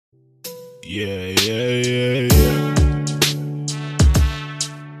Yeah, yeah, yeah, yeah.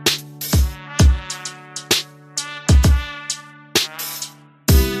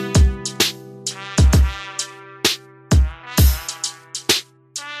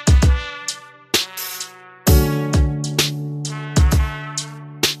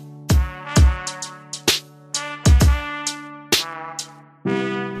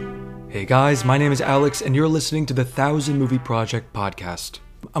 Hey guys, my name is Alex, and you're listening to the 1000 Movie Project podcast.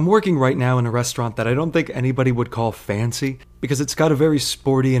 I'm working right now in a restaurant that I don't think anybody would call fancy, because it's got a very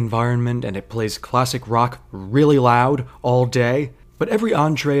sporty environment and it plays classic rock really loud all day. But every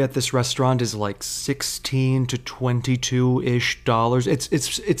entree at this restaurant is like $16 to $22-ish.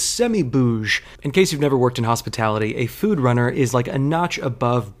 It's semi-bouge. In case you've never worked in hospitality, a food runner is like a notch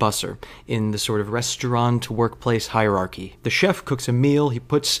above busser in the sort of restaurant workplace hierarchy. The chef cooks a meal, he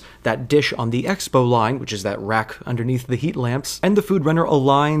puts that dish on the expo line, which is that rack underneath the heat lamps, and the food runner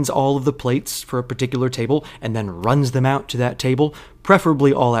aligns all of the plates for a particular table and then runs them out to that table,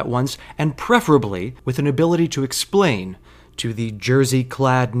 preferably all at once, and preferably with an ability to explain to the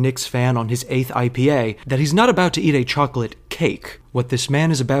jersey-clad Knicks fan on his 8th IPA that he's not about to eat a chocolate cake. What this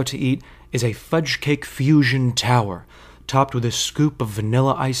man is about to eat is a fudge cake fusion tower, topped with a scoop of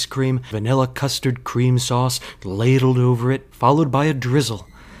vanilla ice cream, vanilla custard cream sauce ladled over it, followed by a drizzle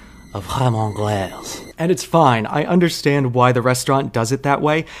of crème anglaise. And it's fine. I understand why the restaurant does it that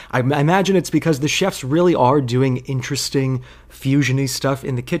way. I imagine it's because the chefs really are doing interesting, fusiony stuff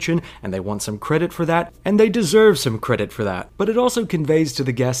in the kitchen, and they want some credit for that, and they deserve some credit for that. But it also conveys to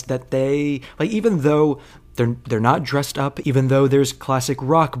the guest that they, even though they're not dressed up, even though there's classic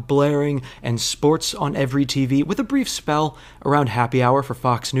rock blaring and sports on every TV, with a brief spell around happy hour for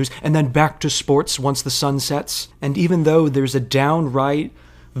Fox News, and then back to sports once the sun sets, and even though there's a downright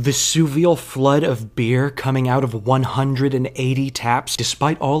Vesuvial flood of beer coming out of 180 taps,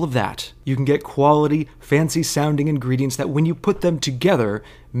 despite all of that, you can get quality, fancy-sounding ingredients that when you put them together,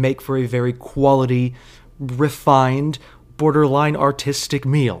 make for a very quality, refined, borderline artistic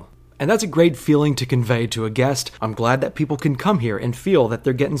meal. And that's a great feeling to convey to a guest. I'm glad that people can come here and feel that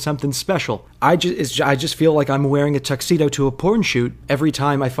they're getting something special. I just feel like I'm wearing a tuxedo to a porn shoot every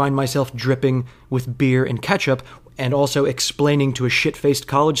time I find myself dripping with beer and ketchup, and also explaining to a shit-faced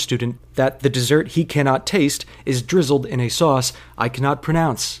college student that the dessert he cannot taste is drizzled in a sauce I cannot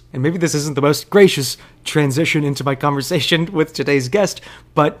pronounce. And maybe this isn't the most gracious transition into my conversation with today's guest,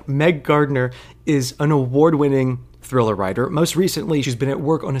 but Meg Gardner is an award-winning thriller writer. Most recently, she's been at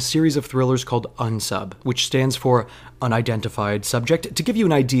work on a series of thrillers called Unsub, which stands for Unidentified Subject. To give you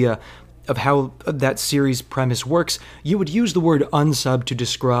an idea of how that series premise works, you would use the word unsub to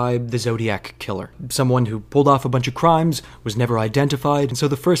describe the Zodiac Killer. Someone who pulled off a bunch of crimes, was never identified, and so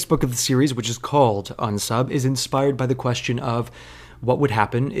the first book of the series, which is called Unsub, is inspired by the question of what would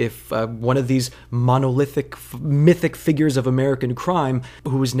happen if one of these monolithic, mythic figures of American crime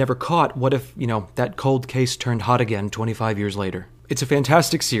who was never caught, what if, that cold case turned hot again 25 years later? It's a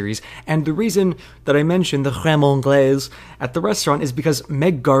fantastic series, and the reason that I mentioned the crème anglaise at the restaurant is because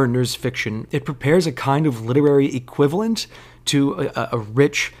Meg Gardner's fiction, it prepares a kind of literary equivalent to a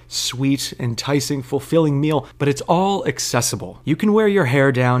rich, sweet, enticing, fulfilling meal, but it's all accessible. You can wear your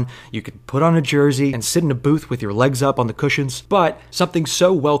hair down, you can put on a jersey and sit in a booth with your legs up on the cushions, but something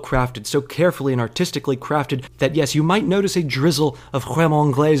so well crafted, so carefully and artistically crafted that yes, you might notice a drizzle of crème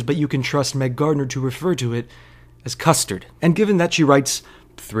anglaise, but you can trust Meg Gardner to refer to it as custard. And given that she writes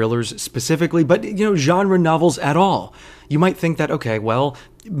thrillers specifically, but, genre novels at all, you might think that, okay, well,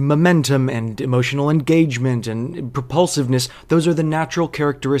 momentum and emotional engagement and propulsiveness, those are the natural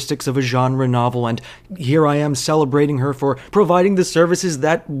characteristics of a genre novel, and here I am celebrating her for providing the services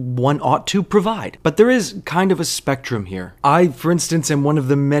that one ought to provide. But there is kind of a spectrum here. I, for instance, am one of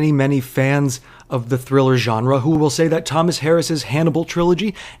the many, many fans of the thriller genre who will say that Thomas Harris's Hannibal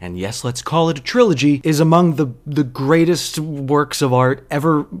trilogy, and yes, let's call it a trilogy, is among the greatest works of art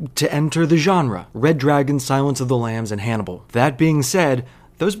ever to enter the genre. Red Dragon, Silence of the Lambs, and Hannibal. That being said,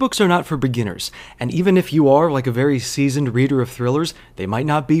 those books are not for beginners, and even if you are like a very seasoned reader of thrillers, they might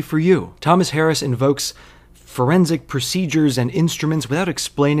not be for you. Thomas Harris invokes forensic procedures and instruments without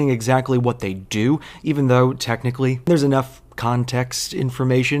explaining exactly what they do, even though technically there's enough context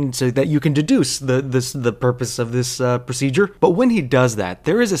information so that you can deduce the purpose of this procedure. But when he does that,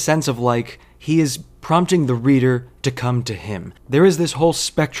 there is a sense of he is prompting the reader to come to him. There is this whole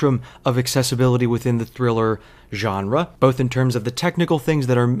spectrum of accessibility within the thriller genre, both in terms of the technical things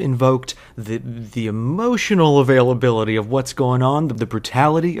that are invoked, the emotional availability of what's going on, the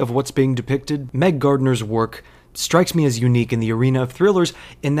brutality of what's being depicted. Meg Gardner's work strikes me as unique in the arena of thrillers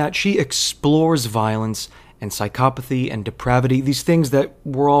in that she explores violence and psychopathy and depravity, these things that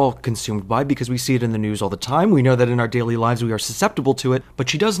we're all consumed by because we see it in the news all the time. We know that in our daily lives we are susceptible to it, but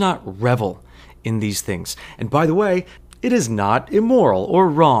she does not revel in these things. And by the way, it is not immoral or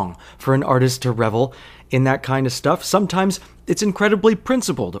wrong for an artist to revel in that kind of stuff. Sometimes it's incredibly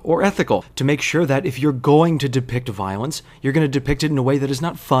principled or ethical to make sure that if you're going to depict violence, you're going to depict it in a way that is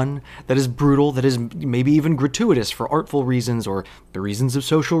not fun, that is brutal, that is maybe even gratuitous for artful reasons or the reasons of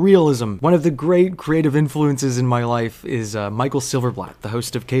social realism. One of the great creative influences in my life is Michael Silverblatt, the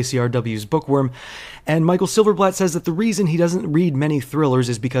host of KCRW's Bookworm. And Michael Silverblatt says that the reason he doesn't read many thrillers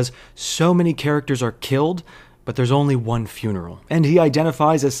is because so many characters are killed, but there's only one funeral. And he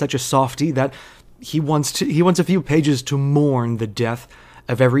identifies as such a softie that he wants a few pages to mourn the death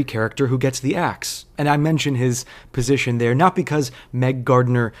of every character who gets the axe. And I mention his position there not because Meg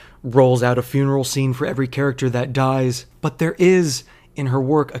Gardner rolls out a funeral scene for every character that dies, but there is in her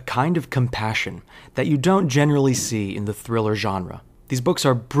work a kind of compassion that you don't generally see in the thriller genre. These books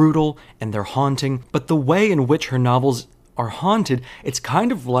are brutal and they're haunting, but the way in which her novels are haunted, it's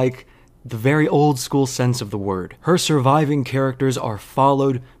kind of like the very old school sense of the word. Her surviving characters are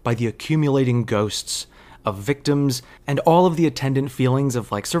followed by the accumulating ghosts of victims and all of the attendant feelings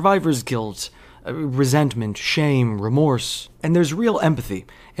of like survivor's guilt, resentment, shame, remorse. And there's real empathy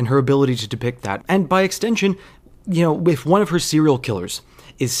in her ability to depict that. And by extension, if one of her serial killers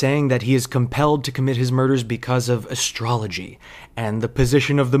is saying that he is compelled to commit his murders because of astrology and the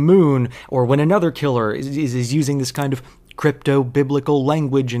position of the moon, or when another killer is using this kind of crypto-biblical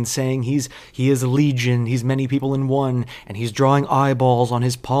language and saying he is a legion, he's many people in one, and he's drawing eyeballs on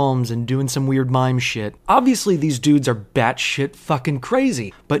his palms and doing some weird mime shit. Obviously, these dudes are batshit fucking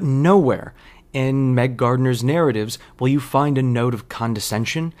crazy, but nowhere in Meg Gardner's narratives will you find a note of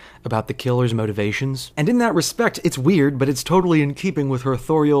condescension about the killer's motivations. And in that respect, it's weird, but it's totally in keeping with her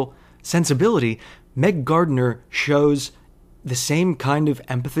authorial sensibility. Meg Gardner shows the same kind of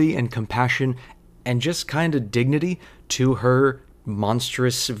empathy and compassion and just kind of dignity to her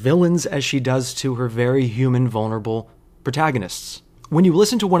monstrous villains as she does to her very human, vulnerable protagonists. When you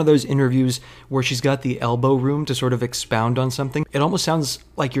listen to one of those interviews where she's got the elbow room to sort of expound on something, it almost sounds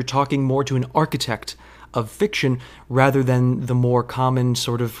like you're talking more to an architect of fiction rather than the more common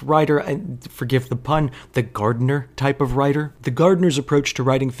sort of writer, and forgive the pun, the Gardner type of writer. The Gardner's approach to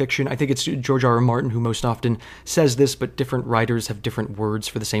writing fiction, I think it's George R. R. Martin who most often says this, but different writers have different words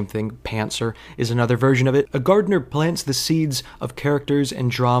for the same thing. Pantser is another version of it. A Gardner plants the seeds of characters and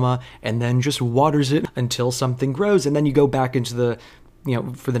drama and then just waters it until something grows, and then you go back into the,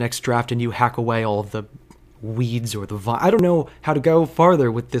 for the next draft and you hack away all of the weeds or the I don't know how to go farther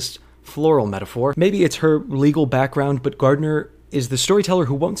with this floral metaphor. Maybe it's her legal background, but Gardner is the storyteller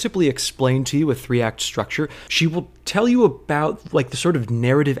who won't simply explain to you a 3-act structure. She will tell you about like the sort of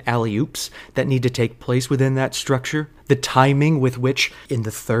narrative alley-oops that need to take place within that structure, the timing with which in the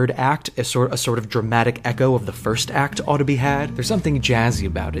 3rd act a sort of dramatic echo of the 1st act ought to be had. There's something jazzy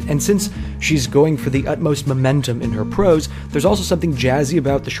about it. And since she's going for the utmost momentum in her prose, there's also something jazzy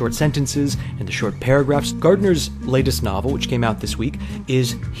about the short sentences and the short paragraphs. Gardner's latest novel, which came out this week,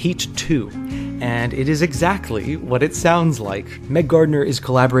 is Heat 2. And it is exactly what it sounds like. Meg Gardner is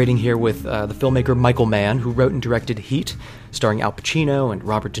collaborating here with the filmmaker Michael Mann, who wrote and directed Heat, starring Al Pacino and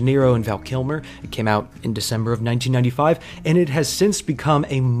Robert De Niro and Val Kilmer. It came out in December of 1995, and it has since become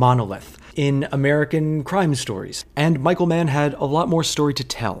a monolith in American crime stories. And Michael Mann had a lot more story to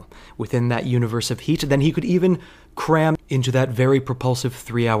tell within that universe of Heat than he could even cram into that very propulsive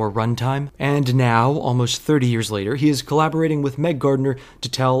 3-hour runtime. And now, almost 30 years later, he is collaborating with Meg Gardner to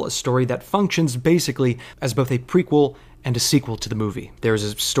tell a story that functions basically as both a prequel and a sequel to the movie. There's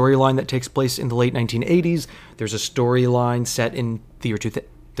a storyline that takes place in the late 1980s. There's a storyline set in the year 2000.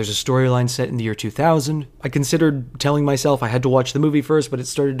 There's a storyline set in the year 2000. I considered telling myself I had to watch the movie first, but it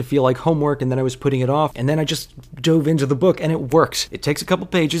started to feel like homework, and then I was putting it off, and then I just dove into the book, and it works. It takes a couple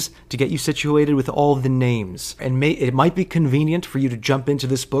pages to get you situated with all of the names, and it might be convenient for you to jump into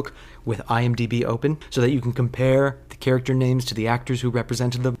this book with IMDb open so that you can compare the character names to the actors who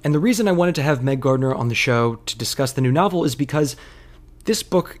represented them. And the reason I wanted to have Meg Gardner on the show to discuss the new novel is because this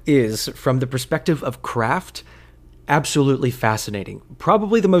book is, from the perspective of craft, absolutely fascinating.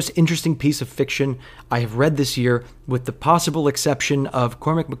 Probably the most interesting piece of fiction I have read this year, with the possible exception of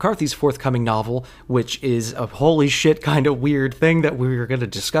Cormac McCarthy's forthcoming novel, which is a holy shit kind of weird thing that we're going to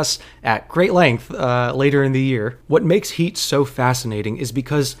discuss at great length later in the year. What makes Heat so fascinating is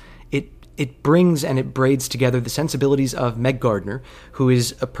because it brings and it braids together the sensibilities of Meg Gardner, who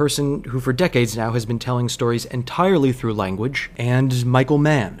is a person who for decades now has been telling stories entirely through language, and Michael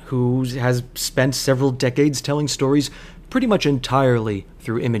Mann, who has spent several decades telling stories pretty much entirely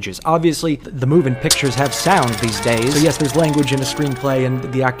through images. Obviously, the moving pictures have sound these days, so yes, there's language in a screenplay and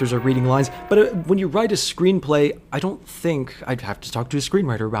the actors are reading lines, but when you write a screenplay, I don't think I'd have to talk to a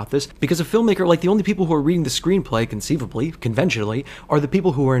screenwriter about this, because a filmmaker, like, the only people who are reading the screenplay, conceivably, conventionally, are the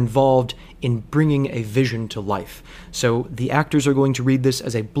people who are involved in bringing a vision to life. So the actors are going to read this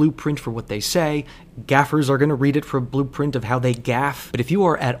as a blueprint for what they say, gaffers are going to read it for a blueprint of how they gaff. But if you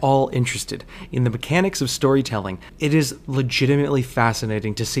are at all interested in the mechanics of storytelling, it is legitimately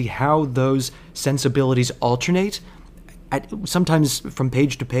fascinating to see how those sensibilities alternate, sometimes from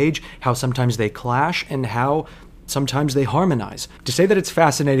page to page, how sometimes they clash, and how sometimes they harmonize. To say that it's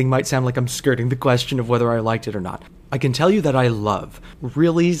fascinating might sound like I'm skirting the question of whether I liked it or not. I can tell you that I love,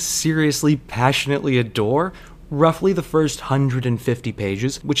 really seriously, passionately adore, roughly the first 150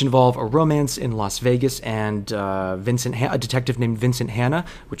 pages, which involve a romance in Las Vegas and a detective named Vincent Hanna,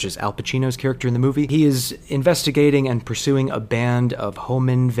 which is Al Pacino's character in the movie. He is investigating and pursuing a band of home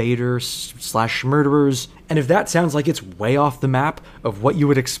invaders/murderers. And if that sounds like it's way off the map of what you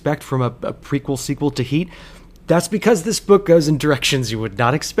would expect from a prequel sequel to Heat, that's because this book goes in directions you would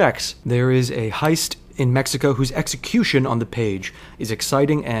not expect. There is a heist in Mexico whose execution on the page is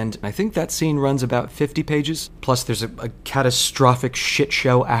exciting, and I think that scene runs about 50 pages. Plus there's a catastrophic shit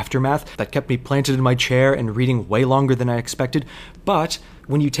show aftermath that kept me planted in my chair and reading way longer than I expected. But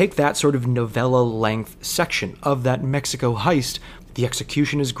when you take that sort of novella-length section of that Mexico heist, the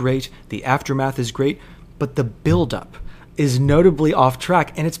execution is great, the aftermath is great, but the build-up is notably off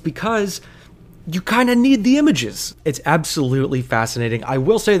track, and it's because you kind of need the images. It's absolutely fascinating. I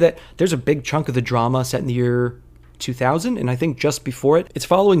will say that there's a big chunk of the drama set in the year 2000, and I think just before it. It's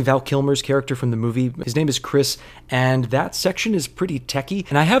following Val Kilmer's character from the movie. His name is Chris, and that section is pretty techy.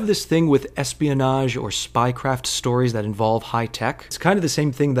 And I have this thing with espionage or spycraft stories that involve high tech. It's kind of the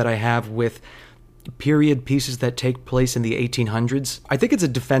same thing that I have with period pieces that take place in the 1800s. I think it's a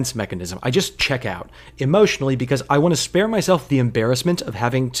defense mechanism. I just check out emotionally because I want to spare myself the embarrassment of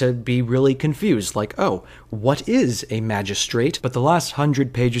having to be really confused, like, oh, what is a magistrate? But the last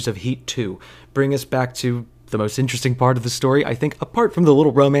 100 pages of Heat 2 bring us back to the most interesting part of the story, I think, apart from the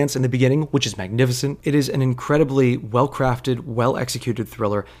little romance in the beginning, which is magnificent. It is an incredibly well-crafted, well-executed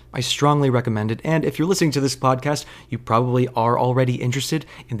thriller. I strongly recommend it, and if you're listening to this podcast, you probably are already interested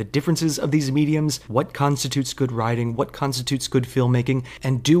in the differences of these mediums, what constitutes good writing, what constitutes good filmmaking,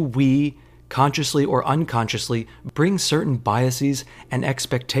 and do we, consciously or unconsciously, bring certain biases and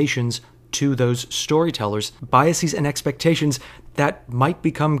expectations to those storytellers, biases and expectations that might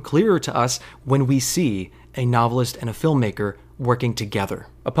become clearer to us when we see a novelist and a filmmaker working together.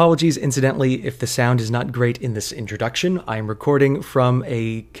 Apologies, incidentally, if the sound is not great in this introduction. I am recording from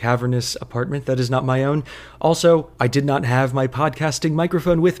a cavernous apartment that is not my own. Also, I did not have my podcasting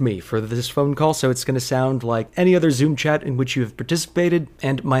microphone with me for this phone call, so it's going to sound like any other Zoom chat in which you have participated.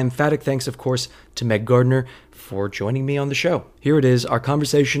 And my emphatic thanks, of course, to Meg Gardner for joining me on the show. Here it is, our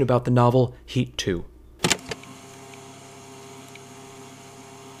conversation about the novel Heat 2.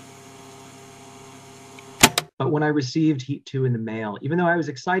 But when I received Heat 2 in the mail, even though I was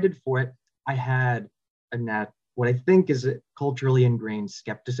excited for it, I had what I think is a culturally ingrained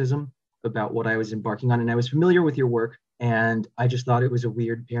skepticism about what I was embarking on. And I was familiar with your work, and I just thought it was a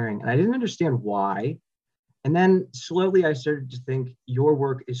weird pairing. And I didn't understand why. And then slowly I started to think your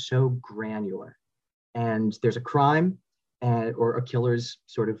work is so granular. And there's a crime or a killer's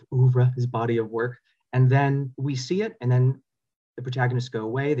sort of oeuvre, his body of work. And then we see it, and then the protagonists go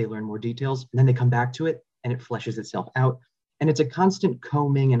away, they learn more details, and then they come back to it, and it fleshes itself out. And it's a constant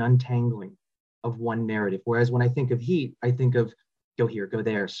combing and untangling of one narrative. Whereas when I think of Heat, I think of go here, go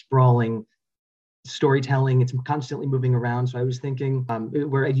there, sprawling storytelling. It's constantly moving around. So I was thinking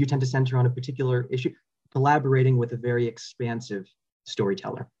where you tend to center on a particular issue, collaborating with a very expansive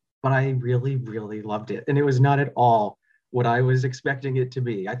storyteller. But I really, really loved it. And it was not at all what I was expecting it to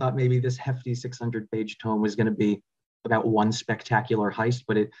be. I thought maybe this hefty 600-page tome was going to be about one spectacular heist,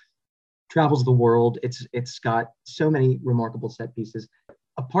 but it travels the world. It's got so many remarkable set pieces.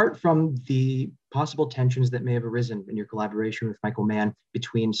 Apart from the possible tensions that may have arisen in your collaboration with Michael Mann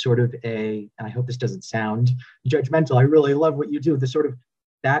between sort of and I hope this doesn't sound judgmental, I really love what you do, the sort of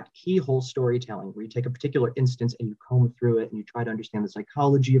that keyhole storytelling where you take a particular instance and you comb through it and you try to understand the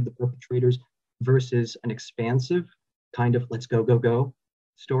psychology of the perpetrators versus an expansive kind of let's go, go, go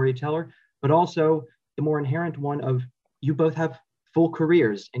storyteller, but also the more inherent one of you both have full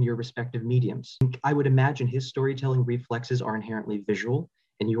careers in your respective mediums. I would imagine his storytelling reflexes are inherently visual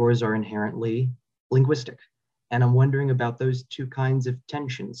and yours are inherently linguistic. And I'm wondering about those two kinds of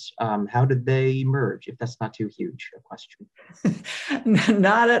tensions. How did they merge, if that's not too huge a question?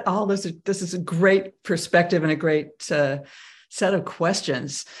 Not at all. This is a great perspective and a great set of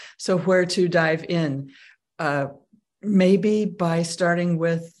questions. So where to dive in? Maybe by starting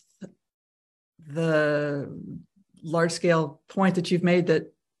with the large scale point that you've made,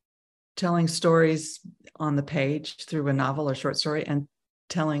 that telling stories on the page through a novel or short story, and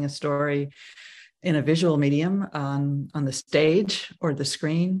telling a story in a visual medium on the stage or the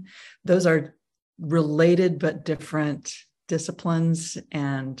screen, those are related but different disciplines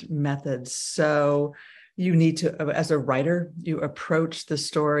and methods. So you need to, as a writer, you approach the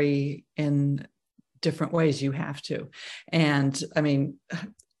story in different ways. You have to. And I mean,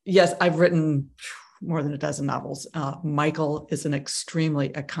 yes, I've written more than a dozen novels. Michael is an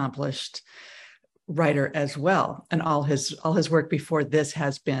extremely accomplished writer as well. And all his work before this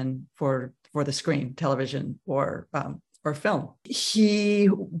has been for the screen, television, or film. He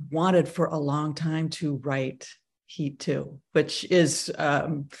wanted for a long time to write Heat 2, which is,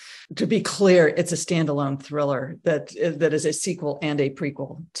 to be clear, it's a standalone thriller that is a sequel and a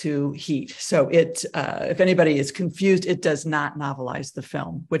prequel to Heat. So it, if anybody is confused, it does not novelize the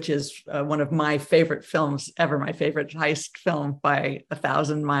film, which is one of my favorite films ever, my favorite heist film by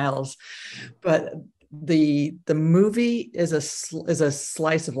 1,000 miles. But the movie is a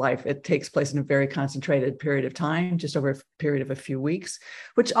slice of life. It takes place in a very concentrated period of time, just over a period of a few weeks,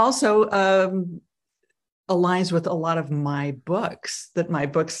 which also aligns with a lot of my books. That my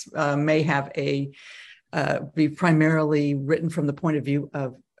books may have be primarily written from the point of view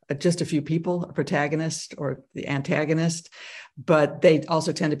of just a few people, a protagonist or the antagonist, but they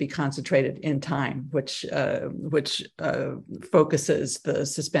also tend to be concentrated in time, which focuses the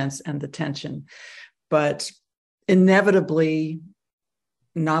suspense and the tension. But inevitably,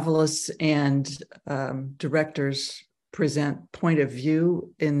 novelists and directors present point of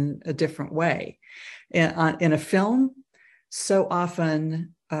view in a different way. In a film, so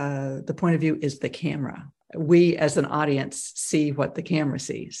often the point of view is the camera. We as an audience see what the camera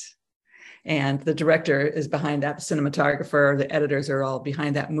sees. And the director is behind that, the cinematographer, the editors are all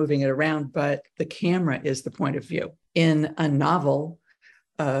behind that, moving it around, but the camera is the point of view. In a novel,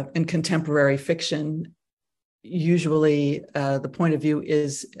 in contemporary fiction, usually the point of view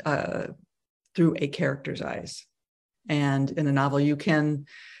is through a character's eyes. And in a novel, you can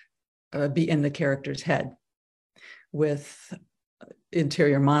be in the character's head with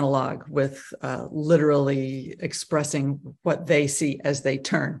interior monologue, with literally expressing what they see as they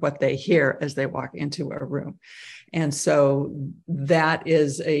turn, what they hear as they walk into a room. And so that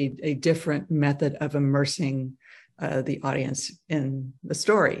is a different method of immersing the audience in the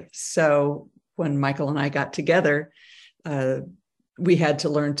story. So when Michael and I got together, we had to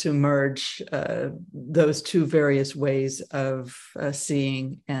learn to merge those two various ways of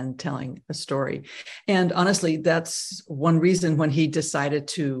seeing and telling a story. And honestly, that's one reason when he decided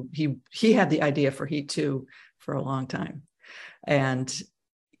to, he had the idea for Heat 2 for a long time. And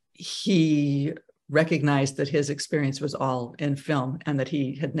he recognized that his experience was all in film and that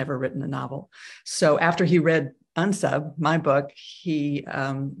he had never written a novel. So after he read Unsub, my book, he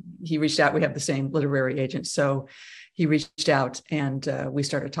reached out. We have the same literary agent. So he reached out and we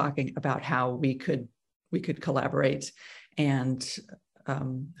started talking about how we could collaborate, and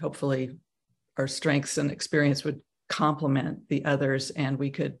hopefully our strengths and experience would complement the others, and we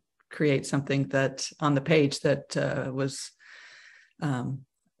could create something that on the page that was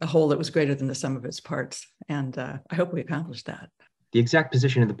a whole that was greater than the sum of its parts. And I hope we accomplished that. The exact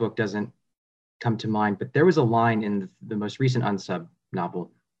position in the book doesn't come to mind, but there was a line in the most recent Unsub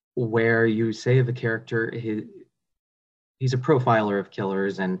novel where you say of the character, he's a profiler of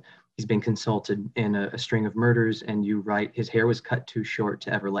killers and he's been consulted in a string of murders, and you write his hair was cut too short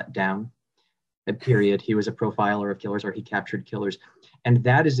to ever let down. A period. He was a profiler of killers, or he captured killers. And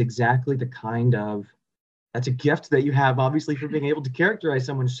that is exactly the kind of, that's a gift that you have, obviously, for being able to characterize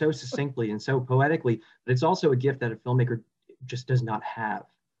someone so succinctly and so poetically, but it's also a gift that a filmmaker just does not have.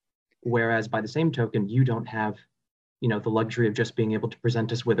 Whereas by the same token, you don't have, the luxury of just being able to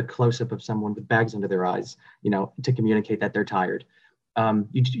present us with a close-up of someone with bags under their eyes, to communicate that they're tired.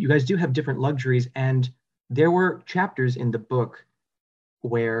 You guys do have different luxuries, and there were chapters in the book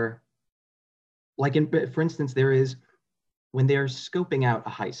where, for instance, there is when they're scoping out a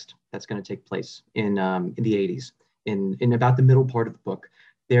heist that's going to take place in the 80s, in about the middle part of the book,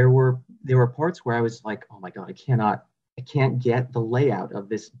 there were parts where I was like, oh my God, I can't get the layout of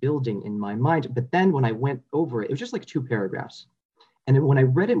this building in my mind. But then when I went over it, it was just like 2 paragraphs. And when I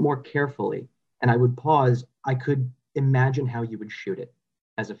read it more carefully and I would pause, I could imagine how you would shoot it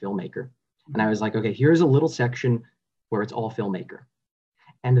as a filmmaker. And I was like, okay, here's a little section where it's all filmmaker.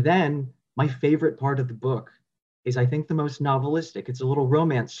 And then my favorite part of the book is, I think, the most novelistic. It's a little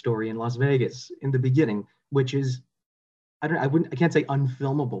romance story in Las Vegas in the beginning, which is I can't say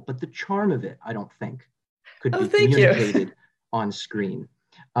unfilmable, but the charm of it, I don't think, could Oh, be thank you. communicated on screen.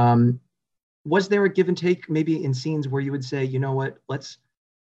 Was there a give and take maybe in scenes where you would say, you know what, let's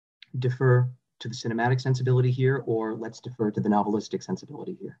defer to the cinematic sensibility here, or let's defer to the novelistic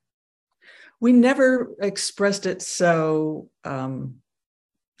sensibility here? We never expressed it so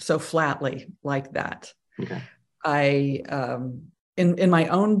flatly like that. Okay. In my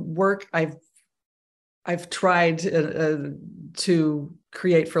own work, I've tried to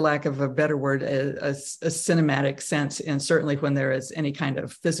create, for lack of a better word, a cinematic sense, and certainly when there is any kind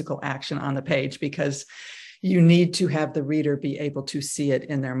of physical action on the page, because you need to have the reader be able to see it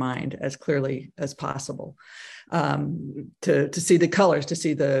in their mind as clearly as possible, to see the colors, to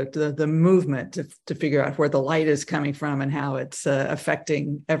see the movement, to figure out where the light is coming from and how it's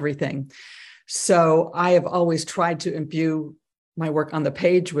affecting everything. So I have always tried to imbue my work on the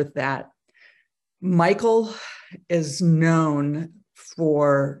page with that. Michael is known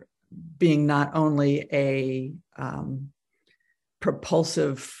for being not only a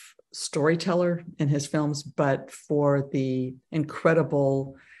propulsive storyteller in his films, but for the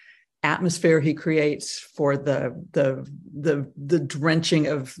incredible atmosphere he creates, for the drenching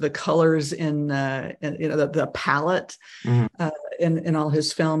of the colors in the palette in all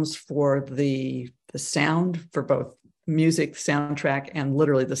his films, for the sound, for both music, soundtrack, and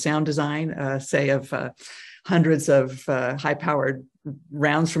literally the sound design, say of hundreds of high-powered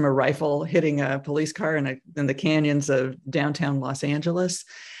rounds from a rifle hitting a police car in the canyons of downtown Los Angeles.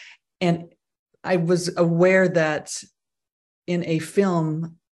 And I was aware that in a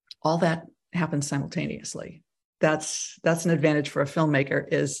film, all that happens simultaneously. That's an advantage for a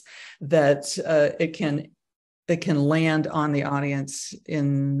filmmaker, is that it can land on the audience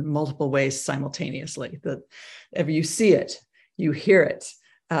in multiple ways simultaneously. That if you see it, you hear it.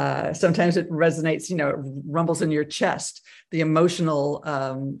 Sometimes it resonates, it rumbles in your chest. The emotional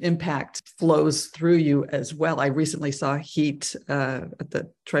impact flows through you as well. I recently saw Heat at the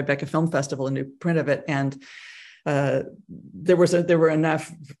Tribeca Film Festival, a new print of it, and there were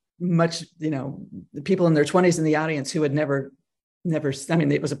enough people in their 20s in the audience who had never, I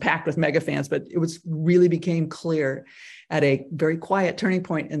mean, it was a packed with mega fans, but it really became clear at a very quiet turning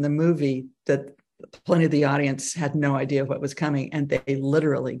point in the movie that plenty of the audience had no idea what was coming, and they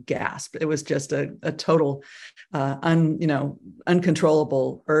literally gasped. It was just a total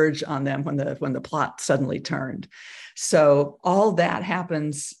uncontrollable urge on them when the plot suddenly turned. So all that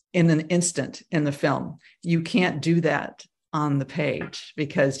happens in an instant in the film. You can't do that on the page,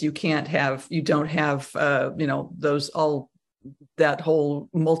 because you don't have that whole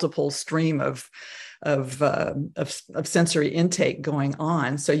multiple stream of sensory intake going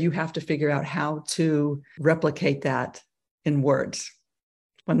on. So you have to figure out how to replicate that in words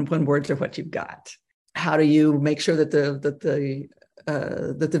when words are what you've got. How do you make sure that the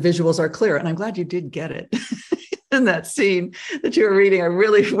visuals are clear? And I'm glad you did get it. In that scene that you were reading, I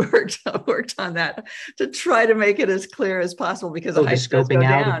really worked on that to try to make it as clear as possible, because the scoping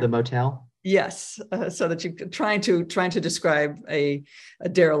out of the motel. Yes, so that you're trying to describe a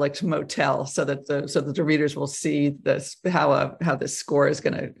derelict motel, so that the readers will see this, how this score is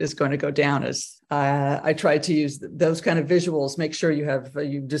going to go down. As I tried to use those kind of visuals, make sure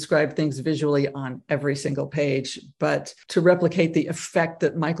you describe things visually on every single page, but to replicate the effect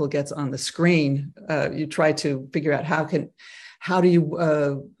that Michael gets on the screen, you try to figure out how do you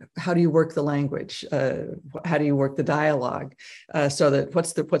work the language? How do you work the dialogue? So that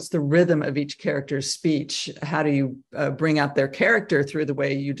what's the rhythm of each character's speech? How do you bring out their character through the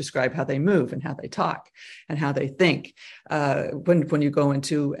way you describe how they move and how they talk and how they think? When you go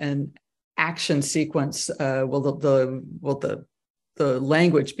into an action sequence, will the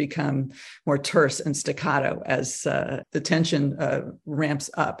language become more terse and staccato as the tension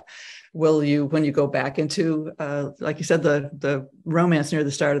ramps up? Will you, when you go back into, like you said, the romance near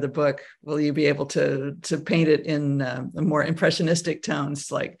the start of the book, will you be able to paint it in more impressionistic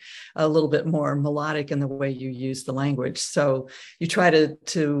tones, like a little bit more melodic in the way you use the language? So you try to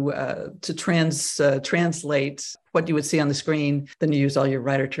translate what you would see on the screen, then you use all your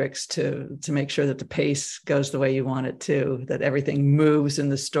writer tricks to make sure that the pace goes the way you want it to, that everything moves in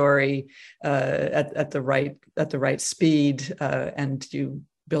the story at the right speed, and you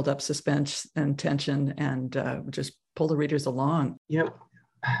build up suspense and tension and just pull the readers along.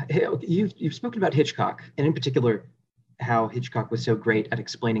 You've spoken about Hitchcock, and in particular, how Hitchcock was so great at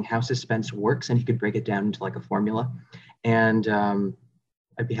explaining how suspense works, and he could break it down into like a formula. And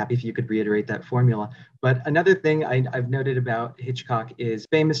I'd be happy if you could reiterate that formula. But another thing I've noted about Hitchcock is,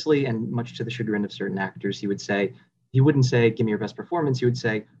 famously, and much to the chagrin of certain actors, he wouldn't say, give me your best performance. He would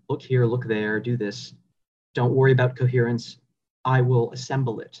say, look here, look there, do this. Don't worry about coherence. I will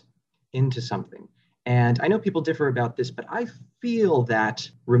assemble it into something. And I know people differ about this, but I feel that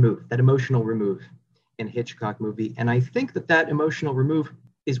remove, that emotional remove in Hitchcock movie. And I think that that emotional remove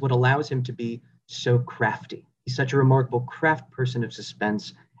is what allows him to be so crafty. He's such a remarkable craft person of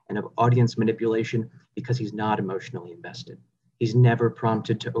suspense and of audience manipulation because he's not emotionally invested. He's never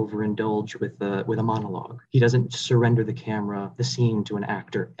prompted to overindulge with a monologue. He doesn't surrender the camera, the scene to an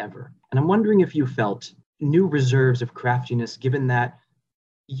actor ever. And I'm wondering if you felt new reserves of craftiness, given that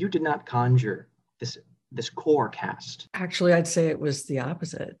you did not conjure this core cast. Actually, I'd say it was the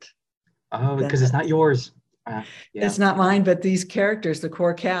opposite. Oh, because it's not yours. Yeah. It's not mine, but these characters, the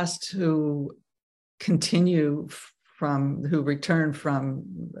core cast who return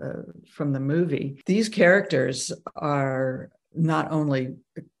from the movie, these characters are not only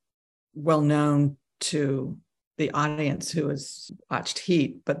well known to the audience who has watched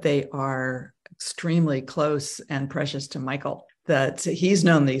Heat, but they are extremely close and precious to Michael. That he's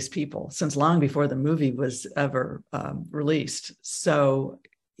known these people since long before the movie was ever released. So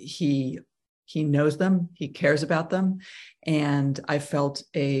he knows them, he cares about them, and I felt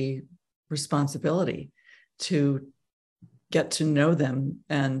a responsibility to get to know them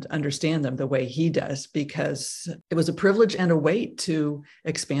and understand them the way he does, because it was a privilege and a weight to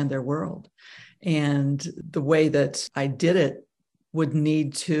expand their world. And the way that I did it would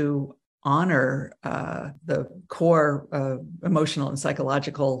need to honor the core emotional and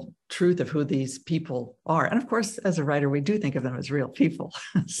psychological truth of who these people are. And of course, as a writer, we do think of them as real people.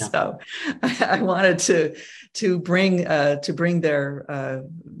 Yeah. So I wanted to bring their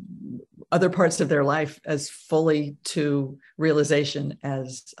other parts of their life as fully to realization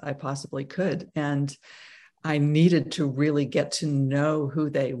as I possibly could. And I needed to really get to know who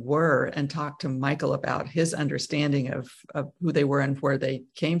they were and talk to Michael about his understanding of who they were and where they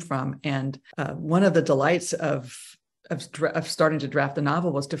came from. And one of the delights of starting to draft the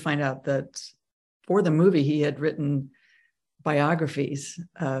novel was to find out that for the movie, he had written biographies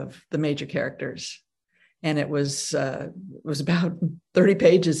of the major characters. And it was about 30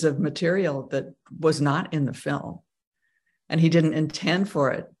 pages of material that was not in the film. And he didn't intend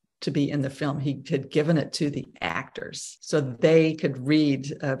for it to be in the film. He had given it to the actors so they could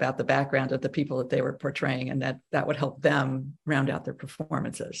read about the background of the people that they were portraying, and that would help them round out their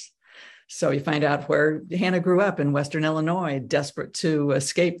performances. So you find out where Hannah grew up in Western Illinois, desperate to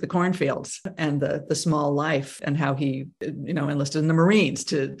escape the cornfields and the small life, and how he, enlisted in the Marines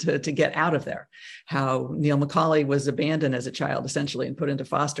to get out of there. How Neil McCauley was abandoned as a child, essentially, and put into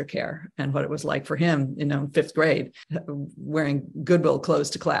foster care, and what it was like for him, in fifth grade, wearing Goodwill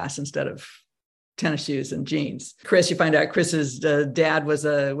clothes to class instead of tennis shoes and jeans. Chris, you find out Chris's dad was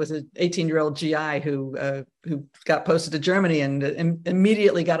a 18-year-old GI who got posted to Germany and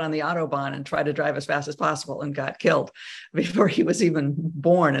immediately got on the Autobahn and tried to drive as fast as possible and got killed before he was even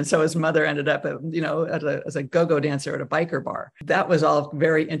born. And so his mother ended up, as a go-go dancer at a biker bar. That was all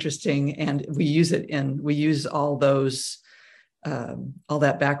very interesting, and we use all those. All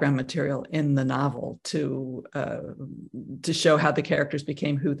that background material in the novel to show how the characters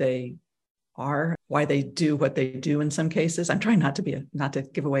became who they are, why they do what they do in some cases. I'm trying not to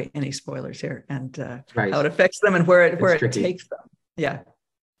give away any spoilers here, and right. How it affects them and where it takes them. Yeah.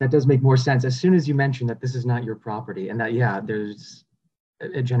 That does make more sense. As soon as you mention that this is not your property, and that, there's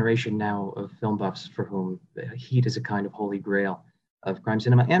a generation now of film buffs for whom Heat is a kind of holy grail of crime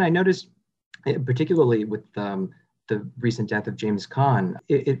cinema. And I noticed, particularly with the recent death of James Caan,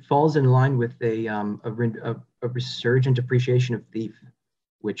 it falls in line with a resurgent appreciation of Thief,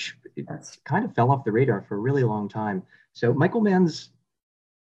 which kind of fell off the radar for a really long time. So Michael Mann's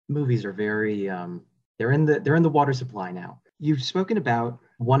movies are very they're in the water supply now. You've spoken about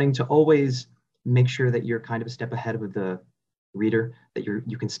wanting to always make sure that you're kind of a step ahead of the reader, that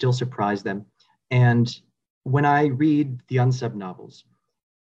you can still surprise them. And when I read the unsub novels,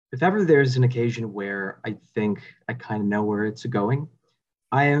 if ever there's an occasion where I think I kind of know where it's going,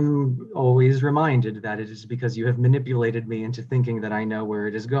 I am always reminded that it is because you have manipulated me into thinking that I know where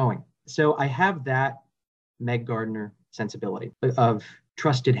it is going. So I have that Meg Gardner sensibility of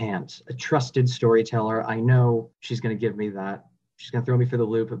trusted hands, a trusted storyteller. I know she's going to give me that. She's going to throw me for the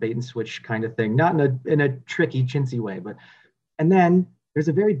loop, a bait and switch kind of thing, not in a tricky, chintzy way. And then there's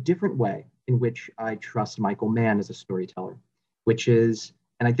a very different way in which I trust Michael Mann as a storyteller, which is,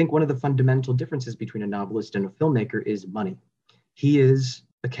 and I think one of the fundamental differences between a novelist and a filmmaker is money. He is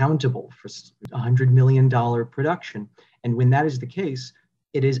accountable for $100 million production. And when that is the case,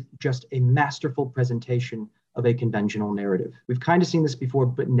 it is just a masterful presentation of a conventional narrative. We've kind of seen this before,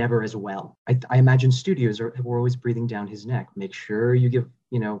 but never as well. I imagine studios were always breathing down his neck. Make sure you give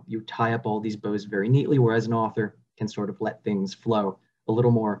you tie up all these bows very neatly, whereas an author can sort of let things flow a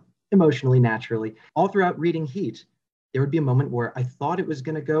little more emotionally, naturally. All throughout reading Heat, there would be a moment where I thought it was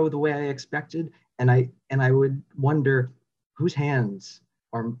going to go the way I expected, and I would wonder whose hands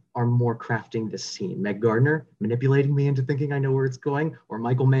are more crafting this scene. Meg Gardner manipulating me into thinking I know where it's going, or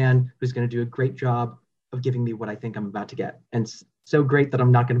Michael Mann, who's going to do a great job of giving me what I think I'm about to get, and so great that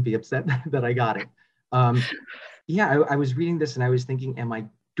I'm not going to be upset that I got it. I was reading this and I was thinking,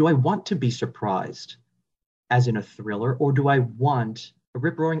 do I want to be surprised as in a thriller, or do I want a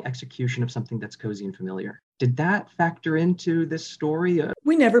rip-roaring execution of something that's cozy and familiar? Did that factor into this story?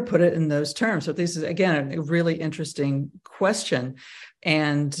 We never put it in those terms. So this is, again, a really interesting question.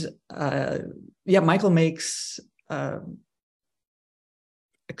 And Michael makes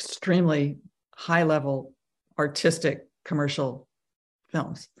extremely high-level artistic commercial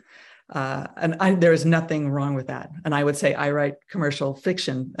films. There is nothing wrong with that. And I would say I write commercial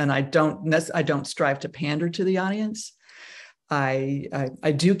fiction, and I don't strive to pander to the audience.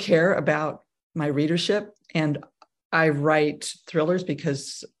 I do care about my readership, and I write thrillers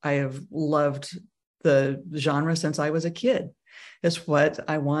because I have loved the genre since I was a kid. It's what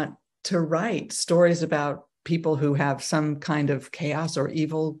I want to write, stories about people who have some kind of chaos or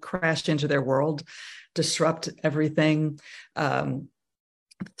evil crash into their world, disrupt everything,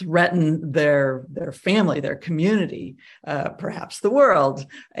 threaten their family, their community, perhaps the world,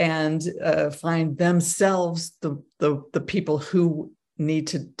 and find themselves the people who need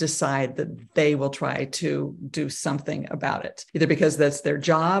to decide that they will try to do something about it, either because that's their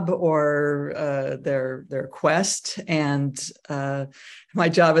job or their quest. And my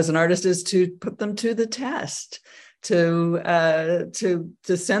job as an artist is to put them to the test, to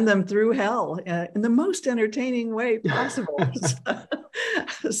send them through hell in the most entertaining way possible,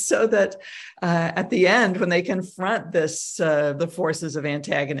 so that at the end, when they confront the forces of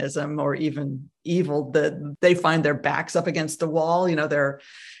antagonism or even evil, that they find their backs up against the wall. They're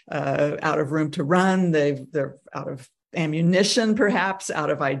out of room to run. They're out of ammunition, perhaps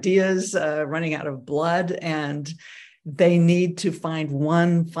out of ideas, running out of blood, and they need to find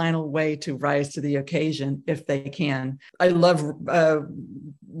one final way to rise to the occasion if they can. I love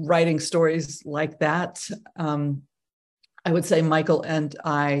writing stories like that. I would say Michael and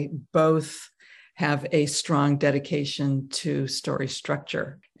I both have a strong dedication to story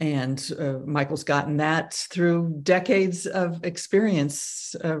structure. And Michael's gotten that through decades of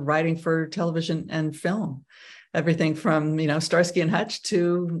experience writing for television and film. Everything from Starsky and Hutch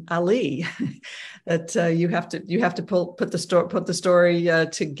to Ali, that you have to put the story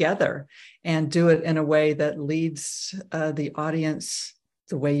together and do it in a way that leads the audience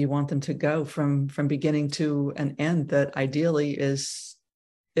the way you want them to go from beginning to an end that ideally is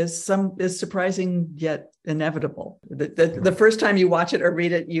surprising yet inevitable. The first time you watch it or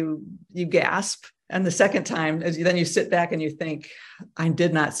read it, you gasp. And the second time, then you sit back and you think, I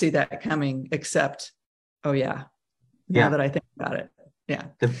did not see that coming, except, oh yeah, now that I think about it. Yeah.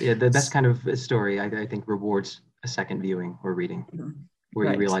 The best kind of story, I think, rewards a second viewing or reading,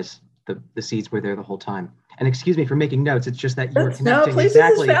 where you realize the seeds were there the whole time. And excuse me for making notes. It's just that you were connecting. No, please,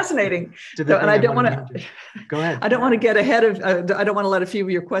 exactly this is fascinating. And I don't want to. Go ahead. I don't want to get ahead of. I don't want to let a few of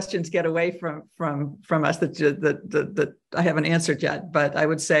your questions get away from us that I haven't answered yet. But I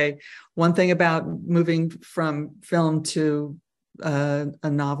would say one thing about moving from film to a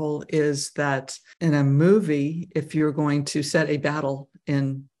novel is that in a movie, if you're going to set a battle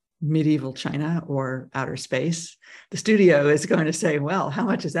in medieval China or outer space, the studio is going to say, well, how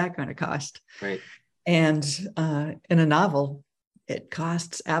much is that going to cost? Right. And in a novel, it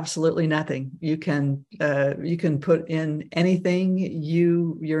costs absolutely nothing. You can put in anything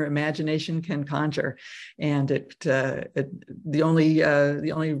your imagination can conjure, and the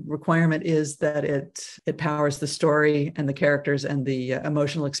only requirement is that it powers the story and the characters and the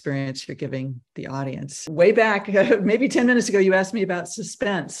emotional experience you're giving the audience. Way back, maybe 10 minutes ago, you asked me about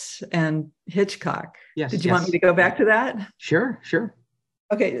suspense and Hitchcock. Yes. Did you want me to go back to that? Sure.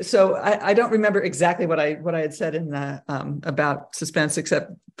 Okay, so I don't remember exactly what I had said in the about suspense,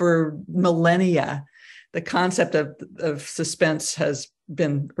 except for millennia, the concept of suspense has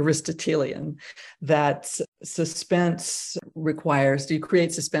been Aristotelian. That suspense requires, you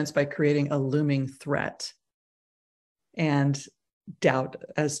create suspense by creating a looming threat and doubt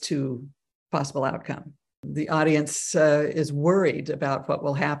as to possible outcome. The audience is worried about what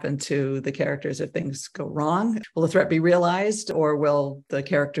will happen to the characters if things go wrong. Will the threat be realized, or will the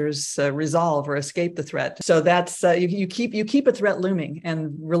characters resolve or escape the threat? So that's you keep a threat looming,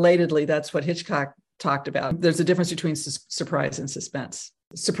 and relatedly, that's what Hitchcock talked about. There's a difference between surprise and suspense.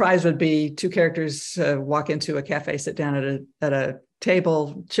 Surprise would be two characters walk into a cafe, sit down at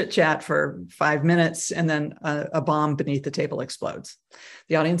table, chit chat for 5 minutes, and then a bomb beneath the table explodes.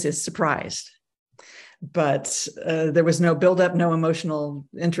 The audience is surprised. But there was no buildup, no emotional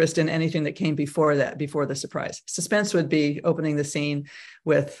interest in anything that came before that, before the surprise. Suspense would be opening the scene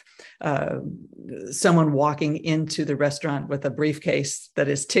with someone walking into the restaurant with a briefcase that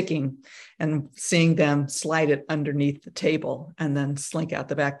is ticking and seeing them slide it underneath the table and then slink out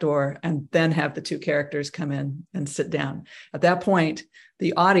the back door, and then have the two characters come in and sit down. At that point,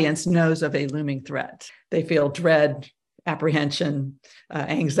 the audience knows of a looming threat. They feel dread, apprehension,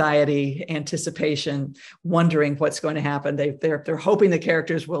 anxiety, anticipation, wondering what's going to happen. They're hoping the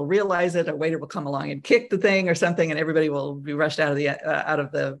characters will realize it. A waiter will come along and kick the thing or something, and everybody will be rushed out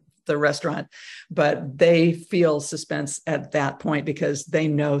of the restaurant. But they feel suspense at that point because they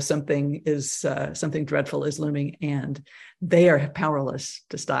know something dreadful is looming, and they are powerless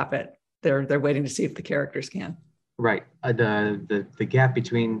to stop it. They're waiting to see if the characters can. Right. The gap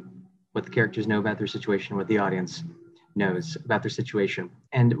between what the characters know about their situation, what the audience knows about their situation.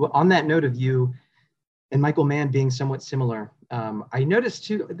 And on that note of you and Michael Mann being somewhat similar, I noticed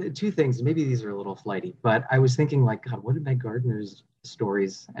two things. Maybe these are a little flighty, but I was thinking, like, God, what did Meg Gardner's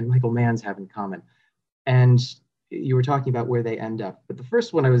stories and Michael Mann's have in common? And you were talking about where they end up. But the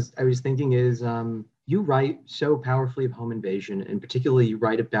first one I was thinking is, you write so powerfully of home invasion, and particularly you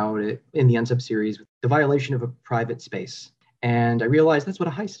write about it in the Unsub series, the violation of a private space. And I realized that's what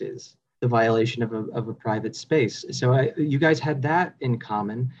a heist is. The violation of a private space. So you guys had that in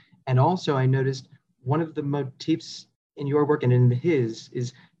common. And also I noticed one of the motifs in your work and in his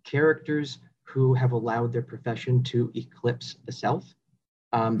is characters who have allowed their profession to eclipse the self.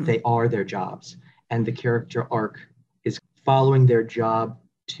 They are their jobs. And the character arc is following their job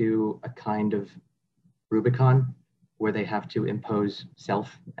to a kind of Rubicon where they have to impose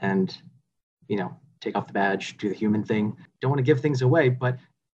self and, take off the badge, do the human thing. Don't want to give things away, but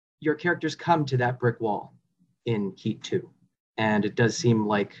your characters come to that brick wall in Heat 2. And it does seem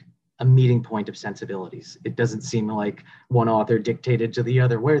like a meeting point of sensibilities. It doesn't seem like one author dictated to the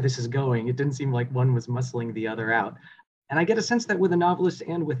other where this is going. It didn't seem like one was muscling the other out. And I get a sense that with a novelist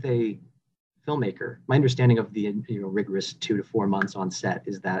and with a filmmaker, my understanding of the rigorous 2 to 4 months on set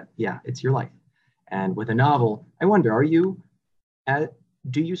is that, yeah, it's your life. And with a novel, I wonder,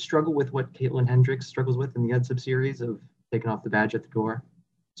 do you struggle with what Caitlin Hendricks struggles with in the Unsub series of taking off the badge at the door,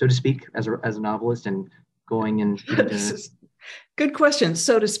 so to speak, as a novelist and going and Good question.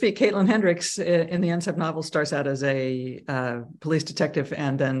 So to speak, Caitlin Hendricks in the Unsub novel starts out as a police detective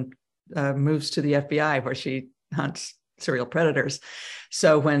and then moves to the FBI where she hunts serial predators.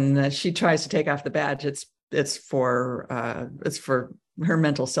 So when she tries to take off the badge, it's for her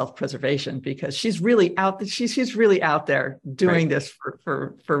mental self-preservation, because she's really out. She's really out there doing this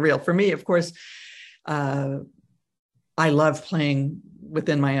for real. For me, of course, I love playing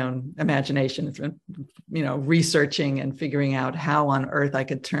within my own imagination, researching and figuring out how on earth I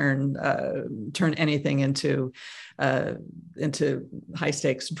could turn anything into high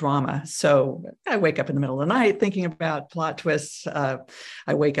stakes drama. So I wake up in the middle of the night thinking about plot twists. I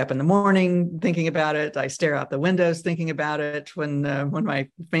wake up in the morning thinking about it. I stare out the windows thinking about it. When my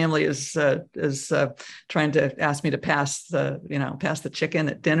family is trying to ask me to pass the chicken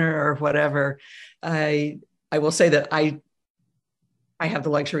at dinner or whatever, I will say that I have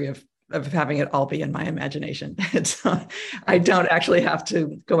the luxury of having it all be in my imagination. I don't actually have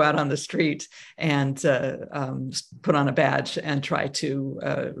to go out on the street and put on a badge and try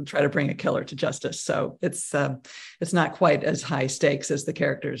to bring a killer to justice. So it's not quite as high stakes as the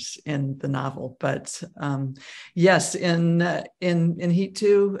characters in the novel. But yes, in Heat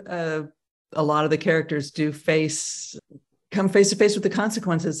 2, a lot of the characters do come face to face with the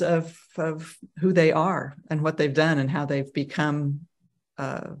consequences of who they are and what they've done and how they've become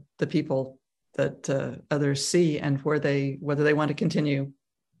the people that others see, and whether they want to continue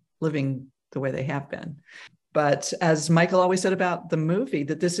living the way they have been. But as Michael always said about the movie,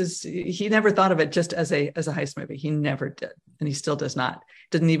 that he never thought of it just as a heist movie. He never did, and he still does not.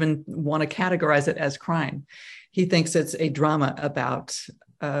 Didn't even want to categorize it as crime. He thinks it's a drama about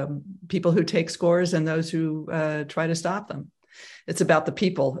people who take scores and those who try to stop them. It's about the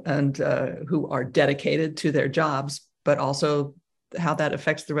people and who are dedicated to their jobs, but also how that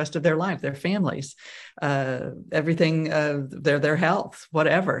affects the rest of their life, their families, everything, their health,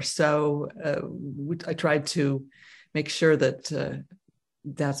 whatever. So I tried to make sure that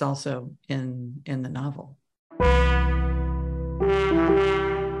that's also in the novel.